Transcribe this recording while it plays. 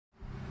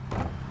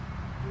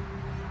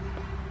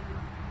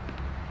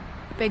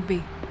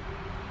Bigby.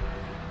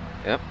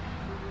 Yep.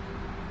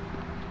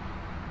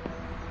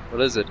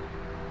 What is it?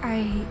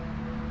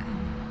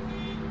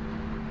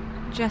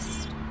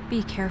 Just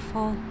be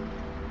careful.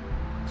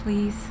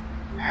 Please.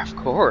 Of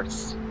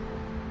course.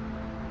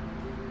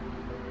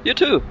 You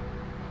too.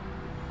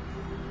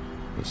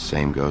 The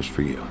same goes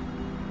for you.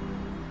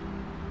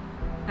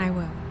 I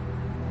will.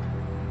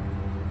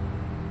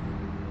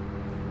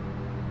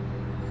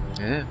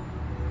 Yeah.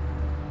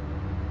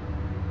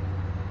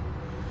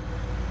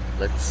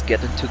 Let's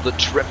get into the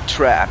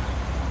trap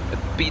and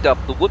beat up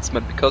the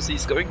woodsman because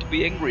he's going to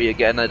be angry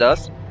again at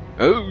us.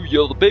 Oh,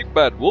 you're the big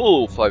bad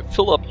wolf. I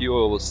fill up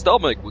your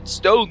stomach with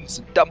stones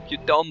and dump you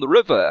down the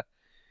river.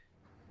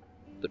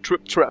 The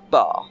trap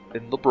bar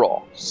in the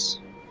Bronx.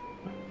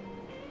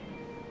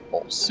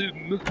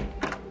 Awesome.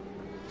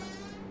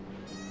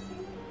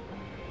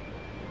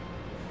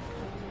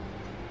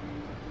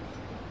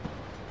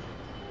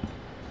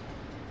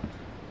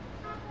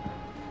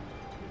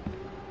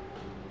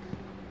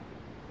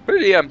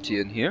 Pretty empty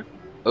in here.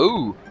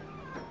 Oh,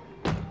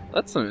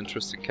 that's an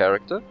interesting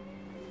character.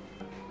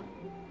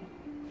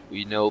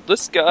 We know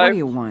this guy. What do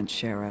you want,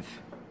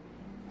 Sheriff?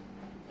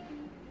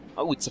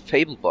 Oh, it's a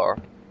Fable bar.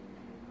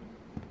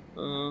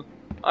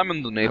 I'm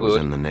in the I neighborhood. was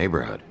in the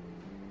neighborhood.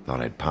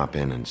 Thought I'd pop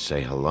in and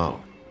say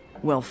hello.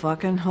 Well,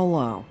 fucking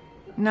hello.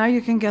 Now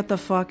you can get the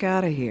fuck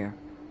out of here.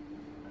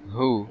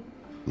 Who?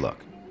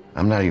 Look,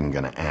 I'm not even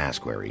gonna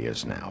ask where he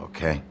is now,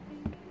 okay?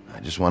 I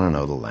just want to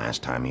know the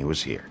last time he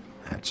was here.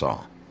 That's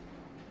all.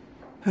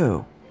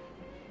 Who?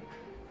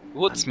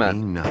 Woodsman.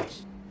 I'm being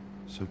nice.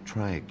 So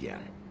try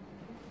again.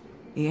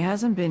 He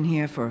hasn't been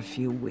here for a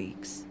few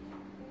weeks.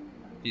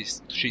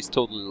 She's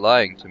totally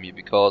lying to me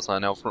because I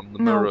know from the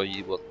mirror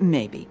he was.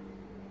 Maybe.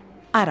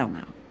 I don't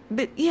know.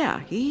 But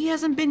yeah, he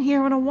hasn't been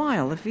here in a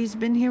while, if he's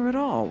been here at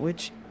all,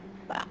 which...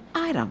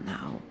 I don't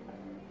know.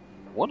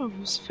 One of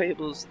whose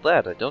Fable is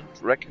that? I don't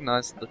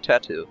recognize the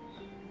tattoo.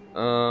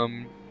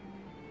 I'd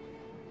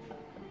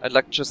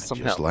like just some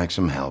help. Just like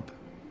some help,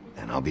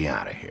 then I'll be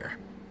out of here.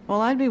 Well,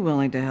 I'd be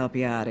willing to help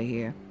you out of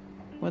here.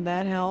 Would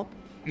that help?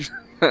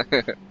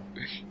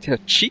 A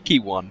cheeky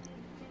one.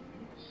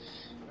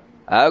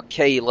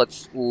 Okay,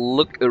 let's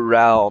look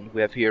around.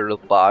 We have here a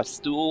bar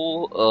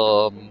stool,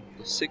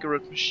 the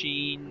cigarette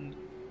machine,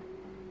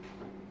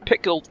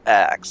 pickled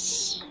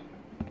axe,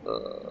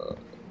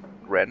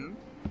 Gren,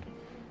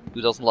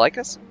 who doesn't like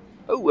us.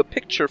 Oh, a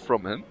picture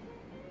from him.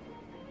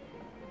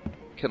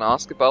 Can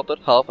ask about that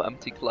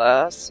half-empty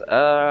glass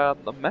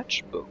and the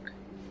matchbook.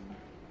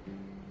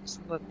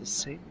 Isn't that the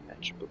same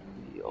matchbook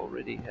we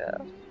already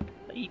have?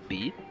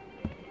 Maybe.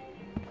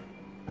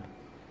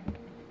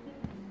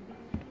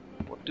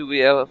 What do we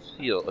have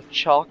here? A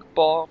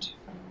chalkboard?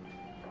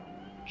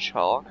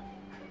 Chalk?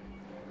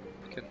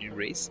 Can you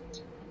erase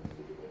it?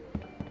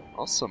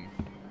 Awesome.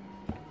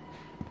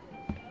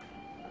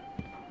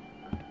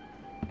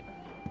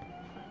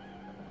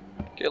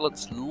 Okay,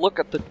 let's look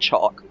at the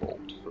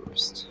chalkboard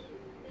first.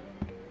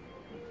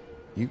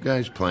 You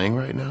guys playing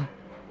right now?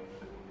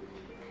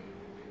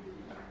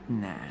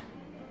 Nah.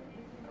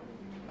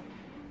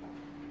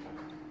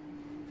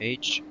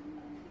 H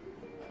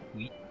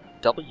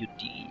W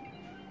D.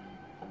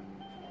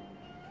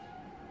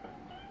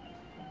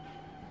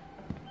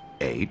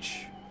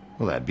 H?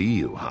 Well, that'd be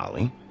you,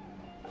 Holly.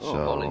 Oh,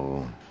 So,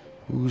 Holly.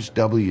 who's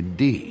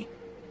WD?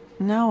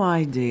 No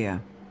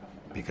idea.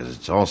 Because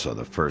it's also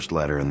the first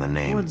letter in the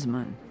name.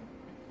 Woodsman.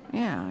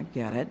 Yeah, I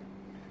get it.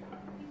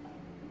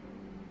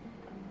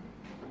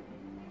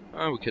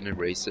 Oh, we can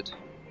erase it.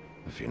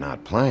 If you're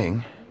not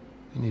playing,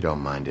 then you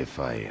don't mind if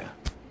I,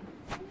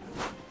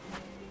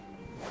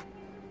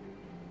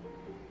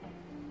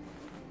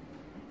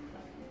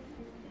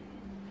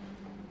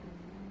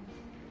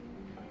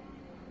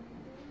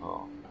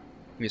 Oh,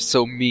 you're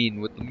so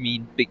mean with the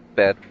mean big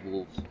bad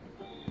wolf.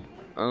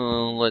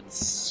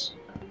 Let's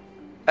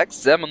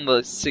examine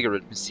the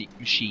cigarette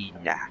machine.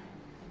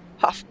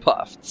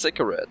 Half-puffed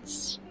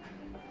cigarettes.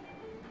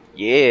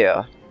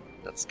 Yeah,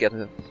 let's get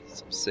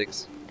some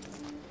six.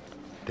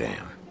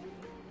 Damn.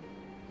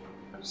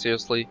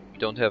 Seriously, we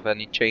don't have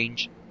any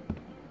change.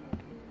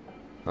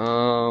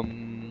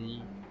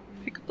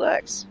 Pickled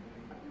eggs.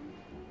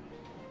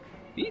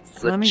 Beats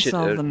the Let me shit out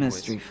solve of the noise.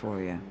 mystery for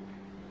you.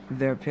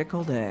 They're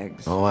pickled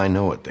eggs. Oh, I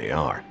know what they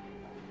are.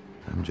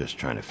 I'm just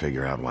trying to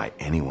figure out why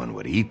anyone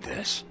would eat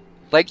this.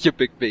 Thank you,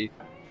 Bigby.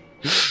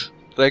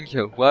 Thank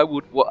you. Why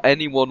would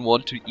anyone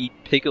want to eat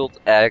pickled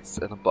eggs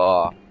in a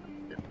bar?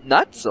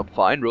 Nuts are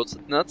fine,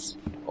 roasted nuts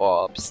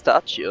or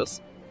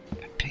pistachios.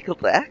 But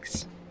pickled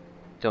eggs?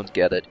 Don't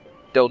get it.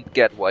 Don't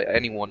get why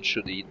anyone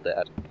should eat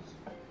that.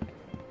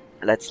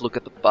 Let's look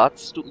at the bar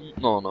stool.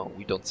 No,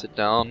 we don't sit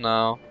down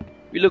now.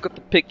 We look at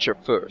the picture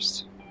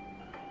first.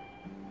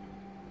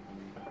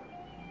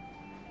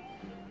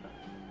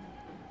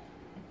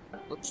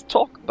 Let's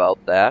talk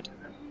about that.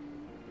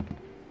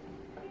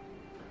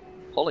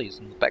 Holly's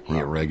in the He a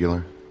background.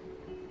 regular?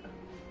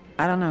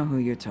 I don't know who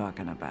you're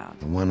talking about.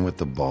 The one with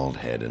the bald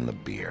head and the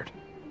beard.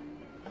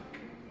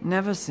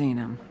 Never seen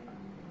him.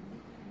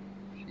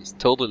 She's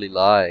totally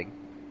lying.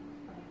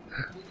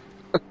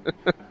 I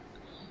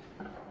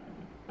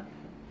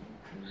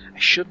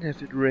shouldn't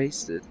have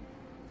erased it.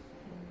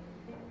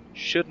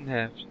 Shouldn't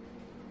have.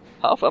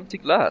 Half empty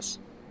glass.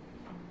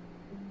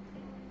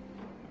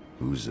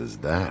 Whose is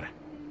that?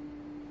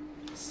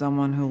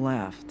 Someone who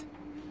left.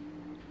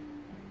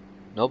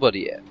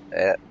 Nobody.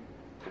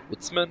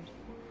 Woodsman?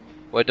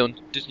 Why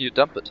didn't you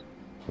dump it?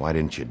 Why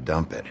didn't you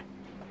dump it?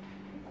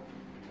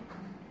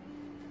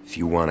 If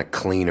you want a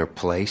cleaner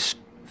place,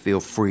 feel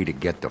free to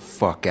get the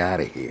fuck out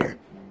of here.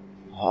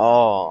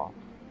 Oh.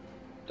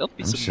 Don't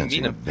be I'm so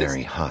sensing mean a and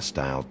very pissed.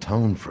 hostile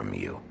tone from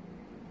you.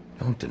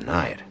 Don't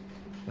deny it.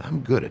 I'm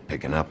good at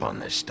picking up on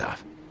this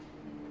stuff.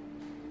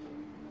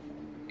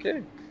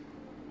 Okay.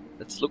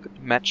 Let's look at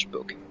the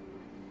matchbook.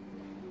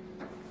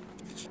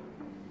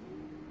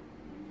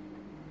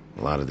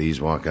 A lot of these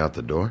walk out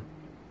the door?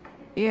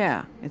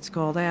 Yeah, it's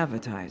called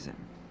advertising.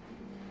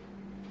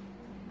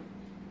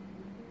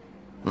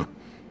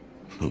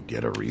 You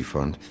get a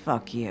refund?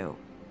 Fuck you.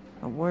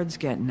 The word's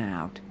getting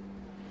out.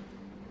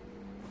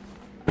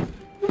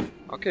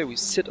 Okay, we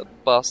sit at the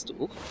bar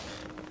stool.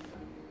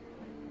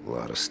 A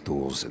lot of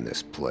stools in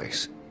this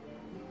place.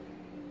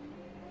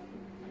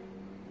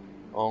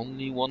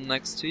 Only one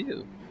next to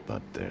you.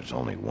 But there's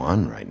only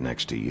one right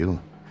next to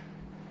you.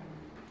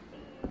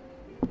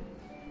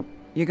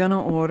 You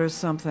gonna order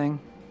something?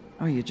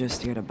 Or you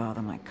just here to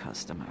bother my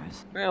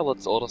customers? Yeah,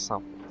 let's order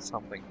something.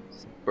 Some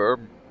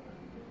bourbon.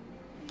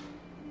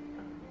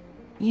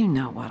 You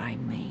know what I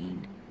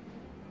mean.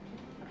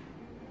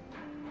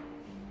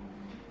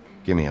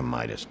 Give me a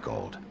Midas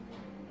Gold.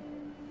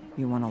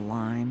 You want a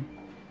lime?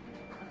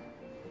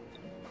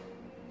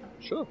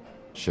 Sure.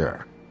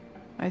 Sure.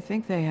 I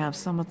think they have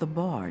some at the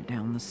bar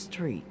down the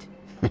street.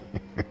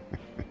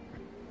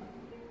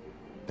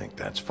 Think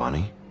that's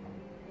funny?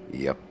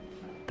 Yep.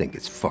 Think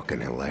it's fucking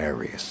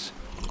hilarious.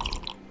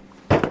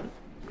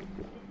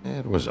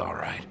 It was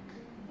alright.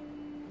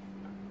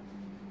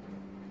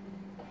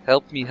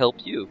 Help me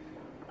help you.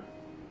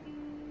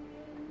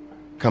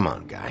 Come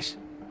on, guys.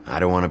 I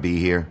don't want to be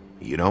here.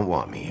 You don't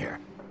want me here.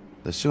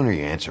 The sooner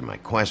you answer my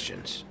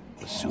questions,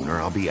 the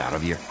sooner I'll be out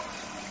of here.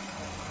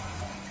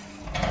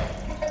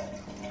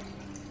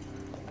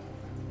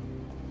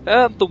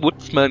 And the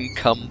woodsman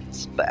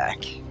comes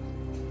back.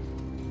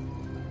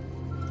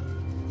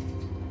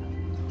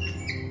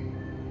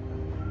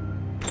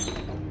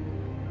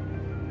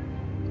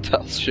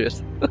 Tough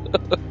shit. I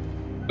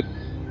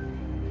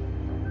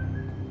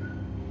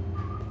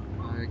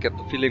get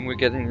the feeling we're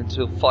getting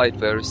into a fight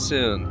very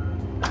soon.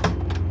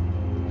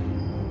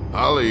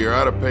 Ollie, you're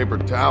out of paper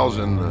towels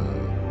and,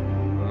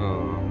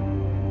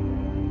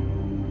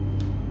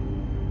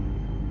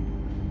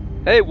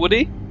 Hey,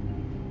 Woody.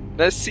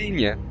 Nice seeing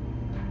ya.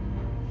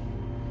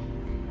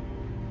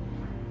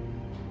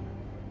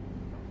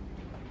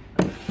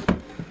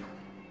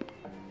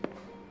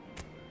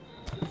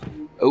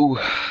 Oh.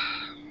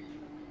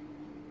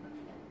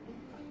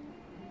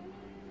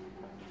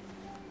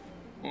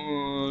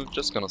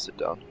 Just gonna sit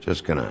down.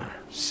 Just gonna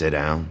sit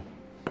down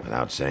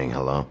without saying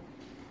hello?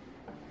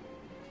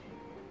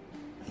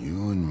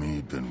 you and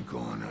me been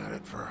going at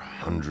it for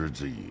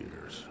hundreds of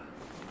years.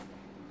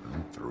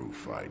 I'm through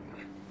fighting.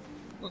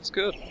 That's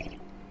good.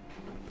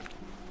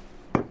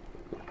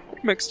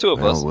 Makes two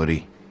of Well, us.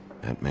 Woody,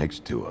 that makes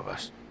two of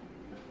us.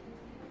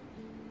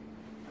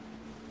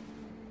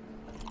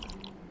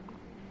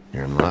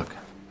 You're in luck.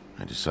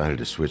 I decided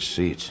to switch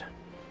seats.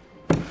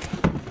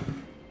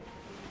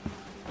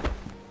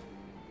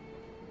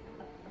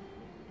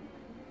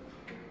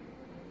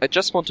 I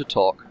just want to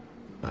talk.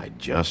 I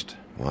just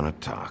want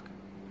to talk.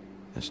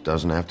 This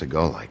doesn't have to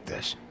go like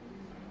this.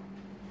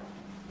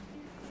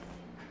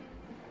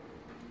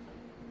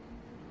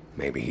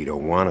 Maybe he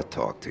don't want to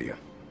talk to you.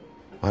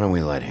 Why don't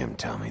we let him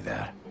tell me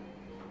that?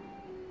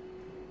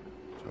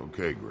 It's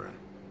okay, Gren.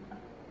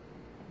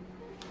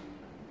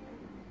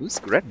 Who's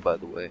Gren, by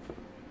the way?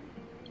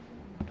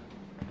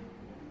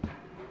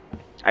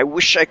 I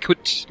wish I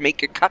could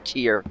make a cut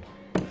here,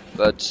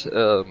 but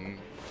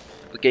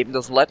the game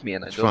doesn't let me,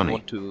 and I It's don't funny.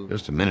 want to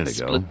Just a minute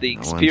ago, split the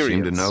no one experience.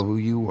 seemed to know who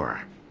you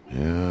were.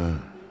 Yeah,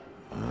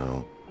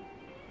 well,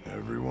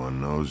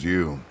 everyone knows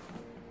you.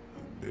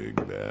 The big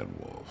bad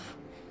wolf.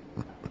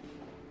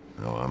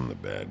 Now I'm the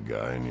bad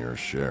guy and you're a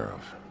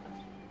sheriff.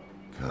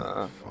 Kind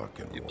of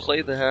fucking You world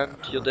play the is hand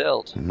that, you're huh?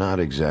 dealt. Not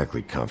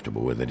exactly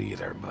comfortable with it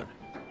either, but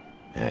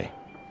hey,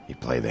 you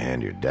play the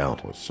hand you're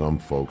dealt. Well, some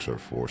folks are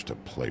forced to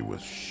play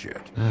with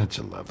shit. That's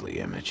a lovely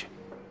image.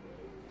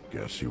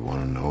 Guess you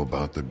want to know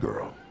about the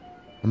girl.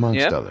 Amongst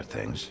Yeah. other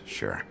things,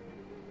 sure.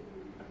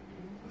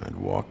 I'd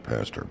walked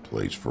past her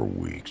place for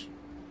weeks.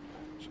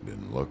 She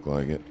didn't look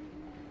like it,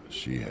 but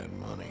she had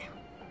money.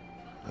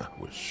 I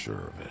was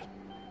sure of it.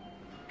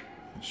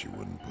 And she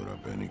wouldn't put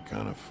up any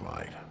kind of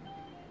fight.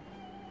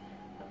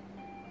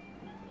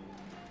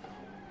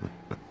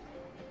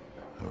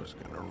 I was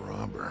gonna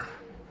rob her.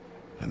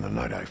 And the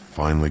night I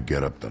finally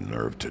get up the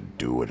nerve to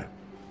do it,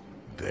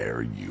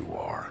 there you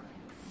are,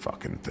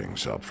 fucking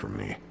things up for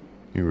me.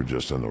 You were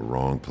just in the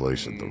wrong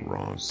place at the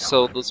wrong time.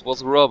 So this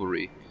was a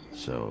robbery.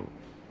 So,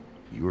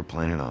 You were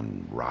planning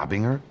on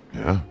robbing her?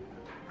 Yeah,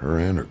 her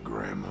and her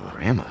grandma.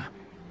 Grandma?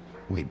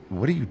 Wait,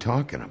 what are you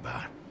talking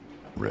about?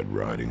 Red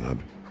Riding Hood,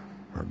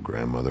 her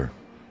grandmother.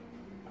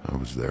 I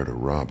was there to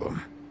rob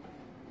them.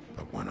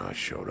 But when I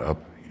showed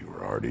up, you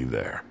were already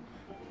there,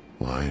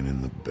 lying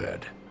in the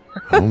bed.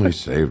 I only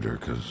saved her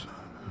because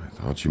I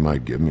thought she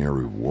might give me a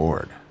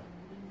reward.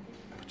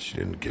 But she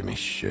didn't give me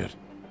shit.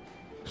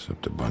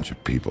 Except a bunch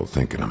of people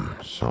thinking I'm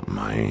something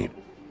I ain't.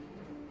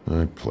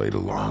 I played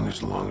along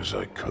as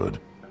I could.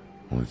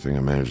 Only thing I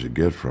managed to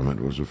get from it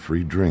was a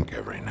free drink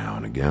every now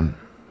and again.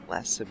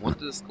 Lesson.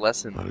 What is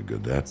lesson? Not a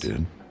good that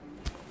did.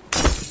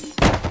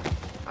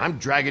 I'm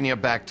dragging you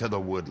back to the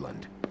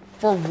woodland.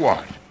 For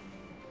what?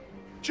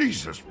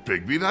 Jesus,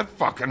 Bigby, that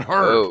fucking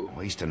hurt. Oh.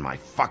 Wasting my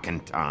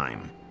fucking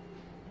time.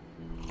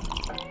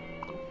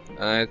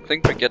 I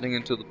think we're getting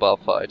into the bar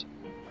fight.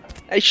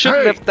 I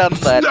shouldn't have done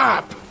that.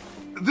 Stop!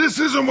 This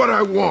isn't what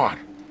I want.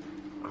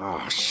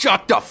 Oh,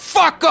 shut the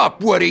fuck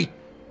up, Woody!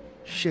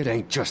 Shit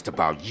ain't just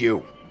about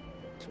you.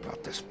 It's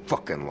about this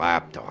fucking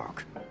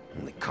lapdog.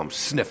 Only comes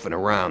sniffing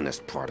around this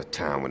part of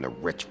town when the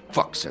rich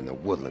fucks in the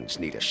woodlands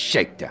need a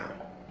shakedown.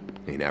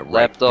 Ain't that right,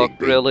 Lapdog,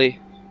 Bigby? really?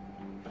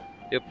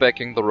 You're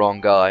backing the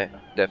wrong guy.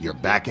 Definitely. You're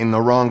backing the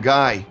wrong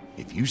guy.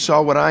 If you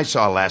saw what I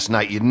saw last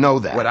night, you'd know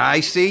that. What I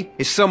see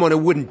is someone who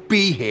wouldn't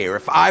be here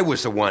if I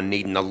was the one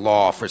needing the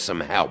law for some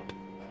help.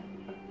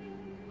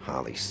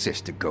 Holly's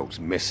sister goes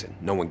missing.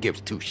 No one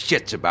gives two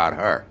shits about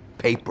her.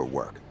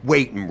 Paperwork,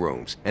 waiting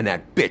rooms, and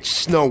that bitch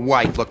Snow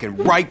White looking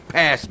right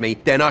past me,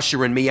 then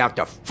ushering me out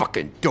the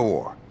fucking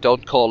door.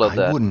 Don't call her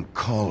that. I wouldn't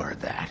call her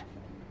that.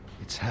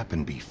 It's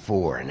happened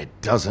before, and it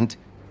doesn't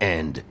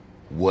end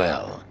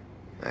well.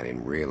 I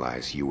didn't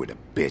realize you were the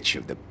bitch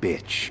of the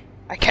bitch.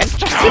 I can't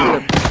just hit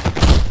him.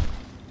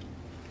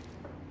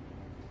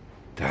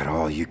 That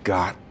all you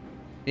got?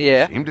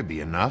 Yeah. Seemed to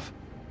be enough.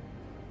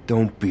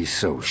 Don't be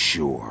so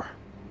sure.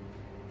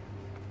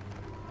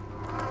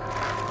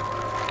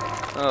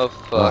 Oh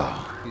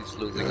fuck. He's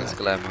losing his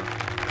glamour.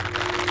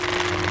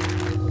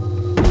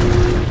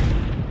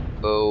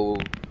 Oh,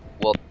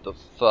 what the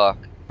fuck?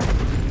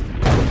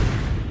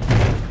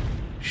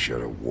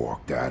 Should have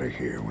walked out of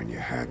here when you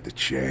had the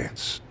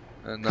chance.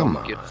 And now Come we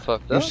on. get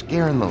fucked You're up.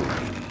 scaring the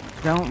lady.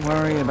 Don't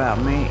worry about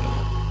me.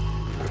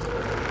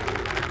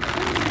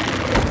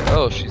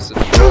 Oh, she's a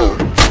troll.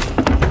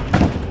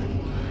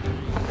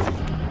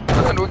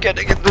 And we're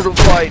getting into the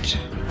fight.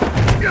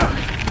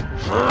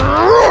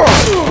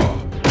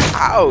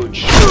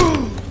 Ouch!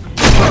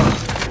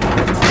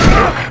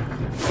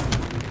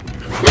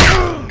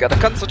 Gotta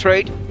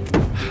concentrate.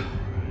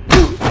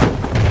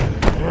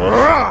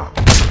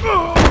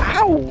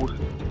 Ow!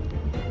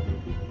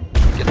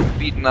 Getting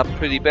beaten up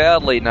pretty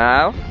badly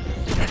now.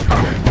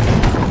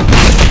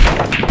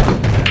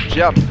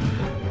 Jump.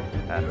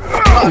 And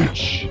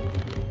punch.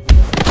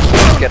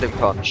 Getting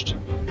punched.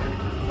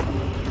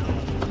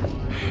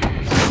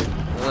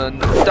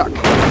 And duck.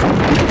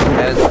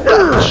 And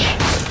dodge.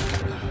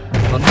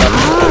 Not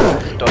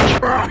dodge.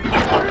 Dodge.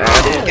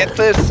 And get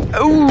this.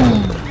 Ooh!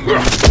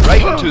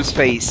 Right into his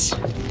face.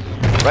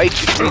 Right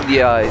between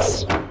the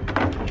eyes.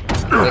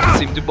 Doesn't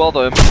seem to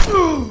bother him.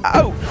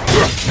 Ow!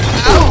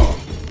 Ow!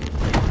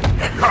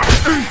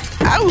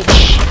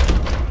 Ouch!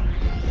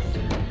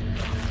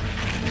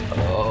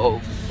 Oh,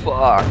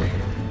 fuck.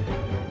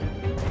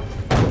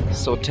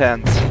 So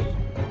tense.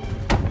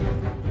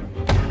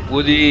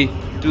 Woody,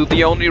 do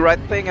the only right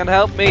thing and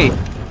help me.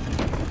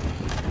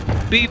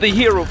 Be the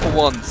hero for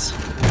once.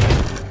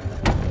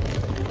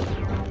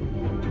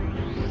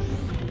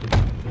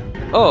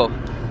 Oh.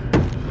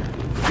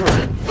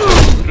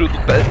 Through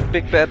the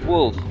big bad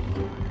wolf.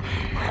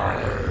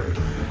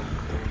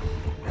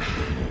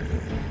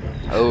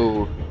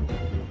 Oh.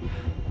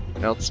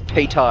 Now it's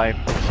pay time.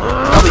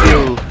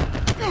 W.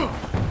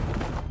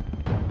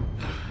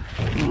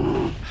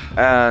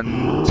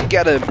 And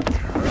get him.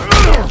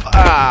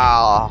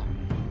 Ah.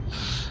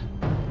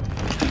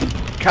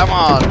 Come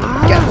on,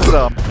 get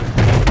some.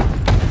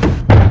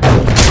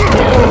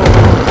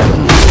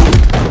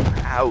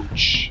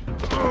 Ouch.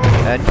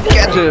 And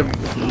get him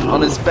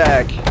on his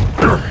back.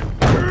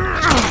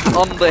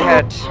 On the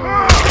head.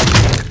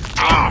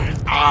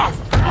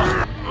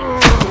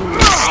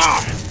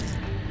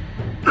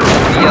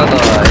 The other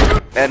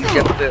eye. And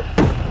get the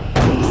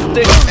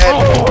stick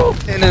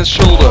in his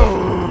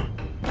shoulder.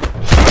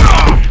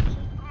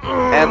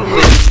 And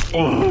this.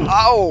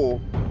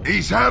 Ow!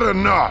 He's had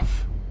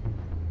enough.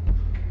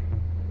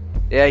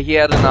 Yeah, he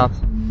had enough.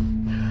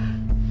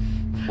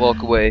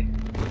 Walk away.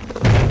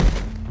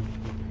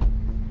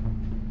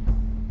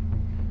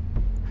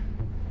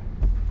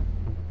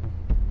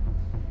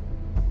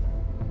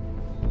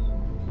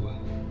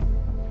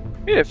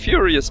 Yeah,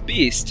 furious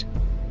beast.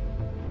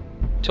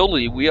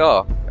 Totally, we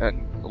are.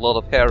 And a lot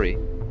of Harry.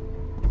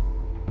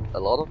 A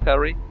lot of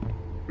Harry?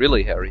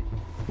 Really Harry.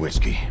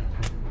 Whiskey.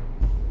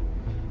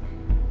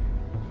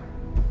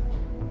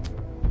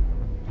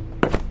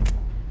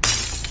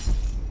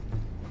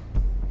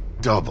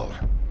 Double.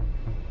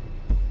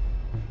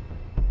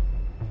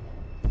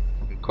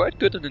 Quite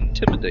good and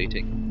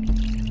intimidating.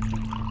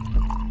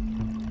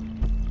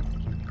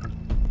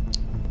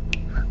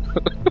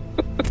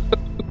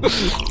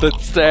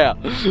 That's there.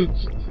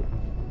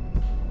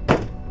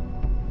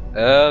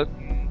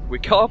 We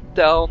calm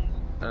down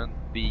and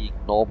be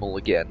normal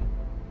again.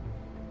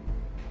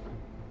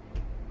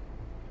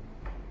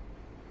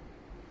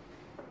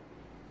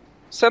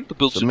 Send the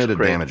bullshit Submit to a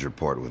Crane. damage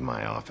report with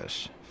my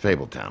office.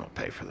 Fabletown will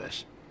pay for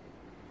this.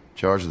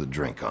 Charge the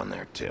drink on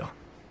there, too.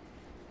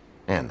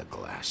 And the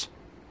glass.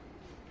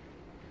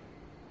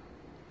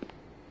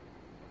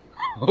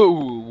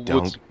 Oh,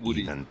 Don't what's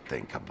Woody? even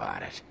think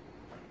about it.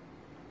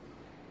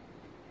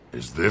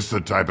 Is this the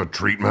type of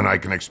treatment I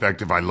can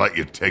expect if I let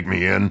you take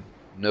me in?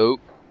 Nope.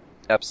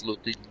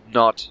 Absolutely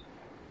not.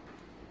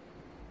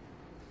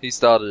 He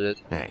started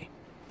it. Hey,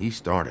 he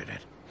started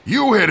it.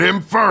 You hit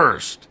him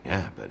first!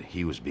 Yeah, but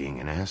he was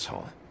being an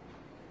asshole.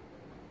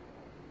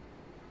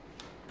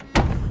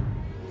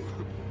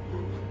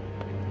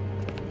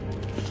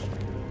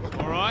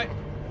 Alright,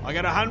 I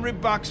got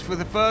 $100 for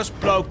the first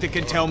bloke that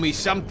can tell me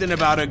something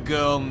about a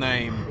girl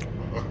name.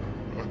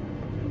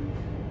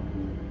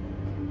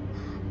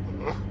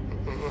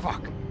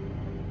 Fuck.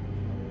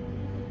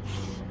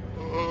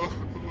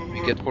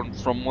 We get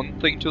from one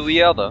thing to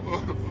the other.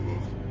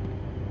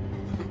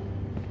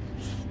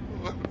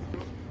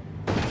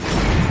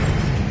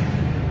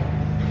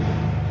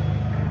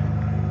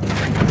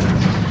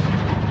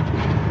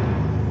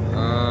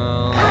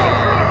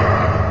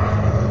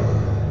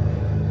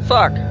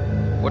 Fuck.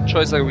 What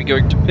choice are we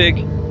going to pick?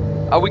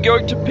 Are we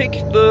going to pick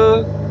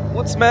the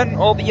woodsman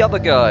or the other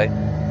guy?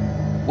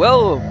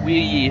 Well,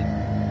 we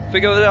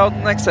figure it out in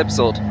the next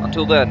episode.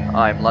 Until then,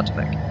 I'm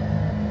Lantanek.